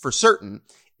is for certain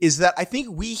is that I think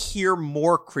we hear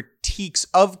more critiques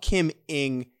of Kim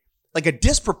Ng, like a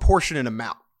disproportionate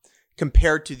amount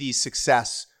compared to the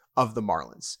success of the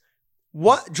Marlins.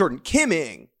 Jordan, Kim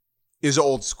Ng is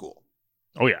old school.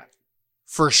 Oh, yeah.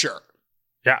 For sure.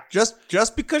 Yeah.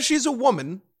 Just because she's a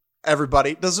woman,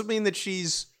 everybody, doesn't mean that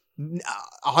she's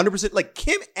 100%. Like,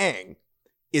 Kim Ng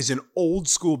is an old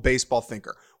school baseball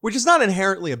thinker, which is not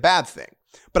inherently a bad thing.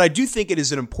 But I do think it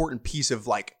is an important piece of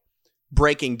like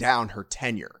breaking down her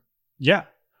tenure. Yeah.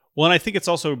 Well, and I think it's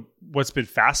also what's been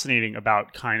fascinating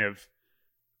about kind of,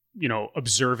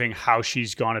 observing how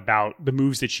she's gone about the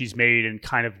moves that she's made and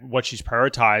kind of what she's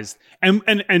prioritized.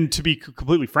 And to be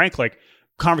completely frank, like,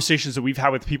 conversations that we've had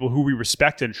with people who we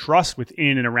respect and trust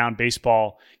within and around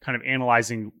baseball, kind of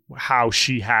analyzing how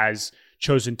she has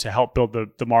chosen to help build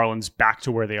the Marlins back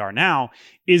to where they are now,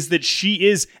 is that she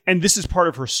is, and this is part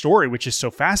of her story, which is so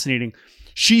fascinating,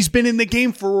 she's been in the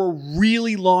game for a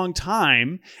really long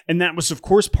time. And that was, of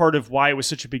course, part of why it was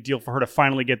such a big deal for her to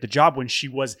finally get the job when she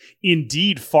was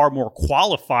indeed far more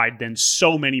qualified than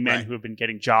so many men who have been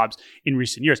getting jobs in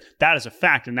recent years. That is a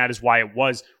fact. And that is why it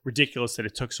was ridiculous that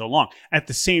it took so long. At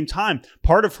the same time,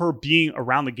 part of her being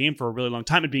around the game for a really long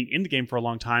time and being in the game for a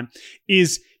long time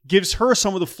gives her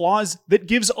some of the flaws that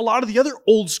gives a lot of the other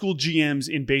old school GMs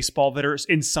in baseball that are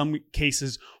in some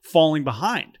cases falling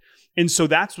behind. And so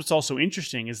that's what's also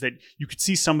interesting, is that you could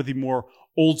see some of the more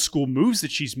old school moves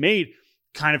that she's made,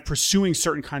 kind of pursuing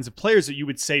certain kinds of players that you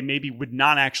would say maybe would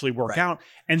not actually work out.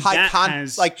 And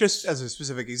like, just as a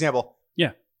specific example,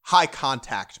 high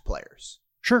contact players.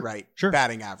 Sure. Right. Sure.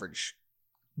 Batting average.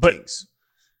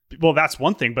 Well, that's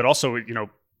one thing, but also,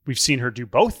 we've seen her do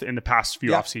both in the past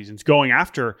few off seasons, going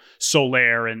after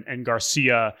Soler and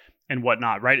Garcia and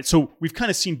whatnot, right? So we've kind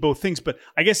of seen both things, but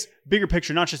I guess bigger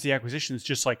picture, not just the acquisitions,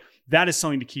 just like that is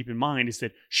something to keep in mind, is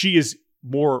that she is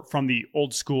more from the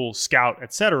old school scout,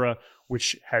 et cetera,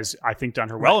 which has, I think, done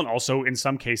her well, and also in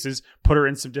some cases put her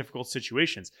in some difficult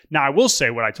situations. Now, I will say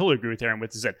what I totally agree with Aaron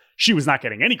with is that she was not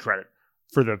getting any credit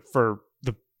for the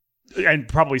and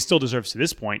probably still deserves to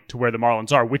this point to where the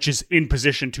Marlins are, which is in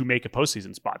position to make a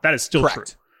postseason spot. That is still true,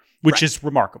 which is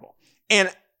remarkable. And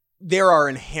there are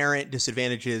inherent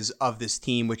disadvantages of this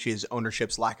team, which is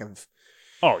ownership's lack of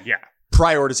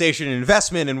prioritization and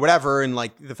investment and whatever, and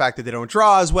like the fact that they don't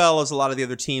draw as well as a lot of the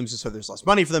other teams, and so there's less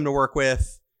money for them to work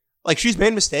with. Like, she's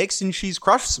made mistakes and she's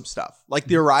crushed some stuff. Like,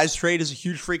 the Arise trade is a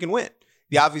huge freaking win.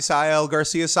 The Avisail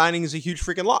Garcia signing is a huge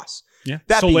freaking loss. Yeah,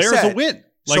 that Soler being said, is a win.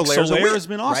 Like, Soler has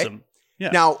been awesome. Right? Yeah.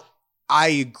 Now,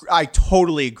 I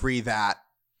totally agree that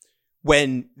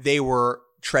when they were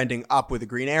trending up with a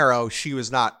green arrow, she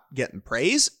was not getting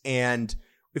praise. And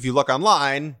if you look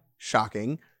online,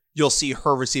 shocking, you'll see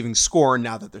her receiving scorn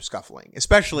now that they're scuffling,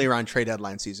 especially around trade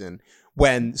deadline season,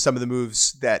 when some of the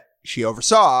moves that she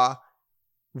oversaw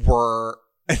were,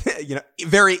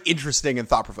 very interesting and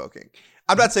thought-provoking.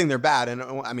 I'm not saying they're bad, and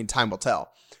I mean, time will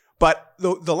tell. But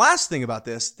the last thing about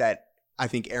this that I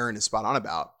think Aaron is spot on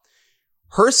about,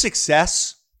 her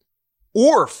success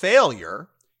or failure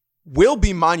will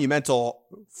be monumental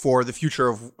for the future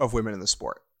of women in the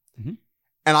sport. Mm-hmm.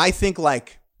 And I think,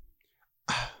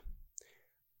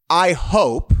 I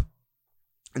hope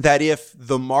that if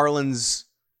the Marlins'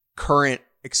 current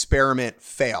experiment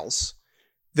fails,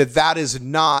 that is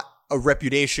not a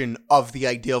repudiation of the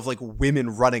idea of like women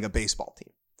running a baseball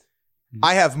team.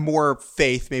 I have more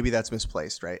faith, maybe that's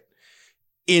misplaced, right,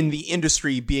 in the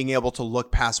industry being able to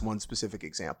look past one specific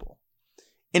example.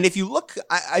 And if you look,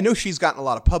 I know she's gotten a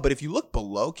lot of pub, but if you look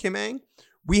below Kim Ng,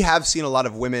 we have seen a lot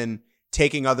of women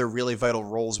taking other really vital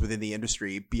roles within the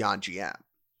industry beyond GM.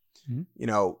 Mm-hmm. You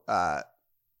know,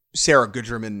 Sarah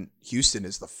Goodrum in Houston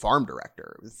is the farm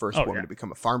director, the first woman to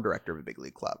become a farm director of a big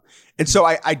league club. And so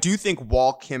I do think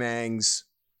while Kim Ng's,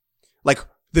 like,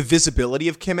 the visibility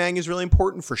of Kim Ng is really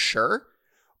important for sure.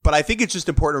 But I think it's just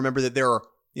important to remember that there are,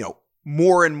 you know,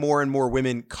 more and more and more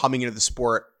women coming into the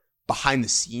sport behind the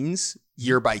scenes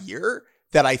year by year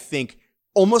that I think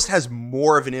almost has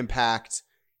more of an impact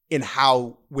in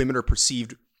how women are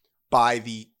perceived by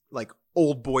the like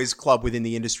old boys club within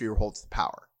the industry who holds the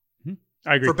power.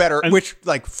 I agree. For better, which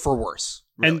like for worse.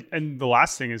 Really. And the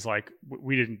last thing is like,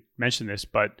 we didn't mention this,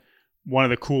 but one of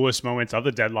the coolest moments of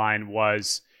the deadline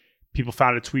was people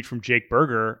found a tweet from Jake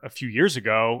Berger a few years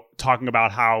ago talking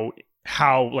about how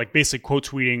like basically quote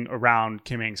tweeting around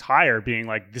Kim Ng's hire being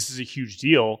like, this is a huge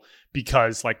deal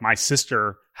because like my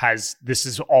sister this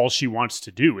is all she wants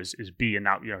to do is be, and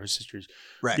now, you know,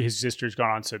 his sister's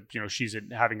gone on to, you know, she's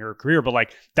having her career, but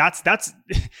like that's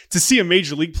to see a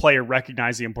major league player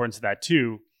recognize the importance of that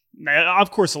too.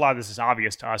 Of course, a lot of this is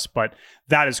obvious to us, but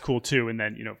that is cool too. And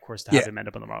then, you know, of course, to have them end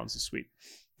up on the Marlins is sweet.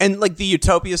 And like the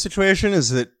utopia situation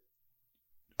is that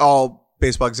all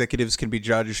baseball executives can be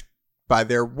judged by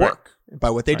their work, by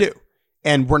what they do.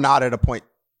 And we're not at a point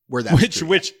where that's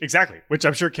which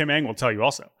I'm sure Kim Ng will tell you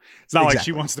also. It's not like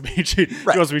she wants to be treated, she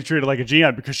wants to be treated like a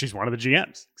GM because she's one of the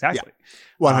GMs. Exactly.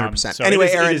 Yeah. 100%. So anyway,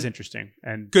 Aaron, it is interesting.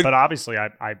 But obviously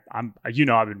I'm you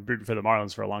know, I've been rooting for the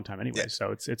Marlins for a long time anyway. Yeah.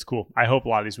 So it's cool. I hope a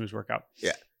lot of these moves work out.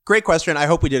 Yeah. Great question. I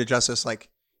hope we did it justice. Like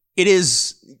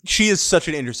she is such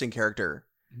an interesting character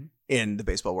in the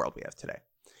baseball world we have today.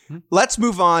 Mm-hmm. Let's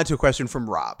move on to a question from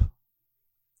Rob.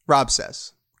 Rob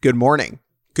says, good morning.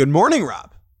 Good morning,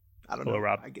 Rob. I don't know. Hello,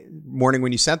 Rob. Morning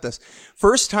when you sent this.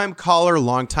 First time caller,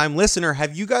 long time listener.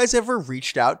 Have you guys ever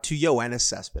reached out to Yoenis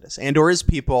Cespedes and or his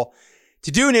people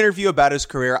to do an interview about his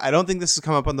career? I don't think this has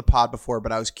come up on the pod before,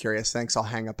 but I was curious. Thanks. I'll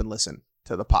hang up and listen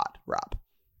to the pod, Rob.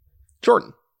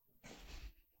 Jordan.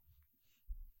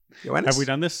 Yoenis? Have we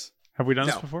done this? Have we done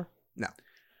this before? No.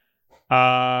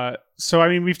 So I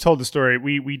mean, we've told the story.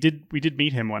 We did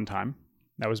meet him one time.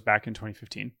 That was back in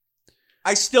 2015.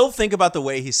 I still think about the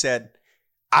way he said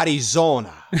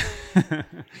Arizona.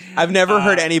 I've never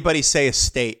heard anybody say a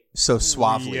state so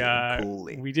suavely and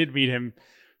coolly. We did meet him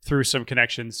through some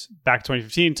connections back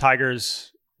 2015.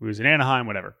 Tigers, he was in Anaheim,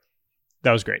 whatever.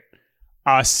 That was great.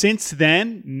 Since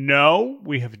then, no,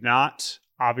 we have not.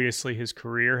 Obviously, his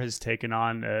career has taken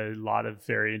on a lot of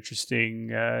very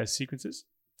interesting sequences.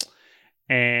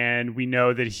 And we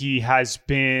know that he has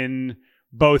been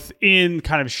both in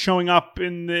kind of showing up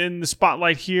in the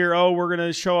spotlight here. Oh, we're going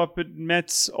to show up at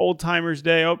Mets Old Timers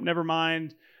Day. Oh, never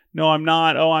mind. No, I'm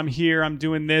not. Oh, I'm here. I'm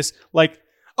doing this. Like,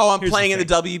 oh, I'm playing in the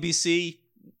WBC.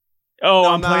 Oh,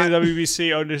 no, I'm playing the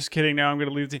WBC. Oh, just kidding. Now I'm going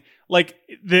to leave the team. Like,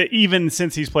 even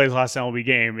since he's played his last MLB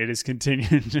game, it has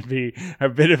continued to be a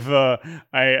bit of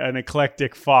an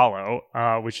eclectic follow,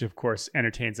 which, of course,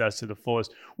 entertains us to the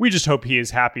fullest. We just hope he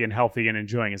is happy and healthy and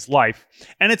enjoying his life.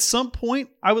 And at some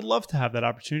point, I would love to have that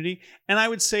opportunity. And I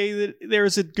would say that there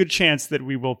is a good chance that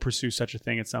we will pursue such a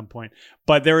thing at some point.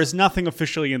 But there is nothing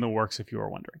officially in the works, if you are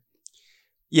wondering.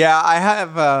 Yeah, I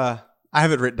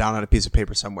have it written down on a piece of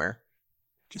paper somewhere.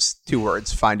 Just 2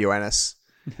 words, find Yoenis.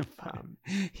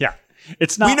 Yeah.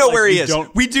 It's not. We know where he is.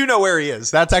 We do know where he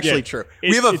is. That's actually true.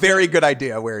 We have a very good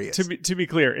idea where he is. To be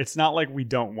clear, it's not like we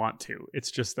don't want to. It's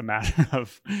just a matter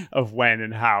of when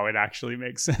and how it actually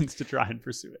makes sense to try and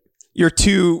pursue it. Your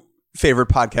 2 favorite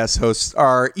podcast hosts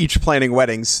are each planning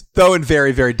weddings, though in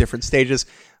very, very different stages.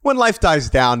 When life dies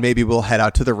down, maybe we'll head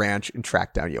out to the ranch and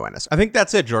track down Yoenis. I think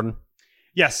that's it, Jordan.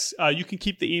 Yes, you can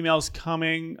keep the emails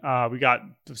coming. We got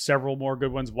several more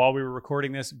good ones while we were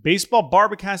recording this.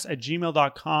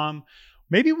 baseballbarbacast@gmail.com.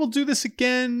 Maybe we'll do this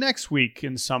again next week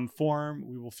in some form.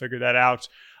 We will figure that out.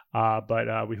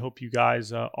 But we hope you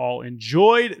guys all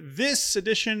enjoyed this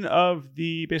edition of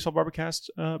the Baseball Barbacast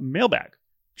Mailbag.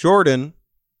 Jordan.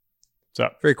 What's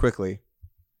up? Very quickly.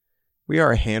 We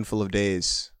are a handful of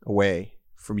days away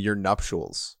from your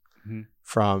nuptials. Mm-hmm.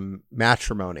 From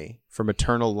matrimony, from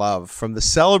eternal love, from the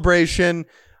celebration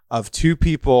of 2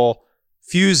 people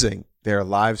fusing their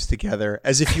lives together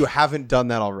as if you haven't done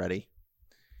that already.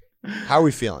 How are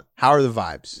we feeling? How are the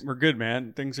vibes? We're good,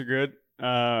 man. Things are good.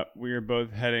 We are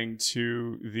both heading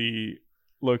to the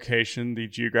location, the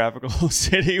geographical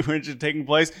city which is taking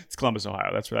place. It's Columbus,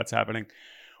 Ohio. That's where that's happening.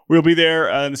 We'll be there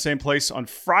in the same place on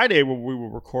Friday, where we will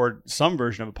record some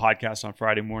version of a podcast on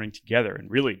Friday morning together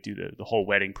and really do the whole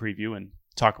wedding preview and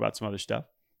talk about some other stuff.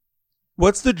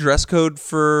 What's the dress code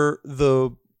for the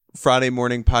Friday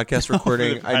morning podcast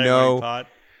recording? I know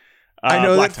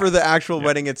that for the actual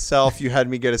wedding itself, you had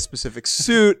me get a specific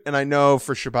suit, and I know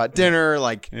for Shabbat dinner,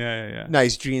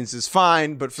 nice jeans is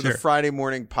fine. But for the Friday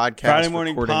morning podcast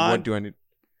recording, what do I need?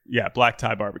 Yeah, black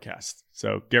tie Barbacast.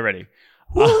 So get ready.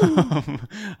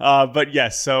 But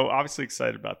yes, so obviously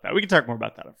excited about that. We can talk more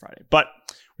about that on Friday. But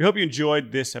we hope you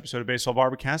enjoyed this episode of Baseball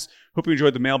Barbacast. Hope you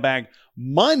enjoyed the mailbag.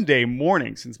 Monday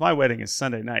morning, since my wedding is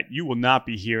Sunday night, you will not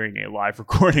be hearing a live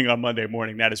recording on Monday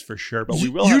morning. That is for sure. But we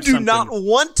will. You do not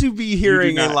want to be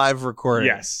hearing a live recording.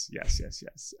 Yes.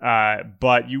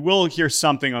 But you will hear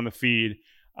something on the feed.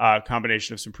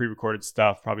 Combination of some pre-recorded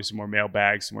stuff, probably some more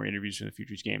mailbags, some more interviews from the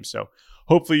Futures game. So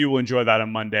hopefully you will enjoy that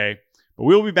on Monday. But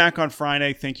we'll be back on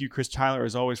Friday. Thank you, Chris Tyler,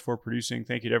 as always, for producing.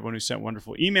 Thank you to everyone who sent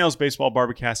wonderful emails,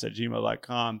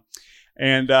 baseballbarbacast@gmail.com.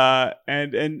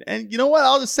 And you know what?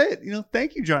 I'll just say it.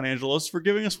 Thank you, John Angelos, for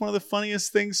giving us one of the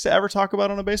funniest things to ever talk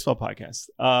about on a baseball podcast.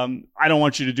 I don't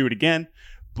want you to do it again,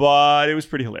 but it was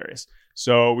pretty hilarious.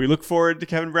 So we look forward to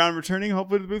Kevin Brown returning,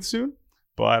 hopefully to the booth soon.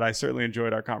 But I certainly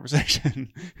enjoyed our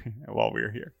conversation while we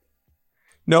were here.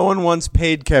 No one wants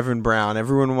paid Kevin Brown.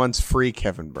 Everyone wants free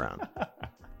Kevin Brown.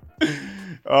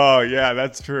 Oh, yeah,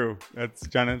 that's true. That's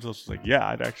John Angelos was like, yeah,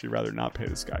 I'd actually rather not pay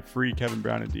this guy. Free Kevin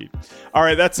Brown indeed. All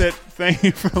right, that's it. Thank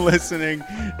you for listening.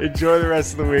 Enjoy the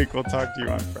rest of the week. We'll talk to you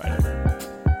on Friday.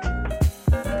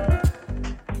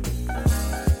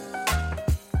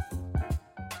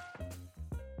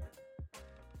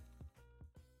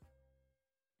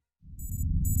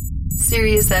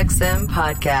 SiriusXM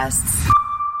Podcasts.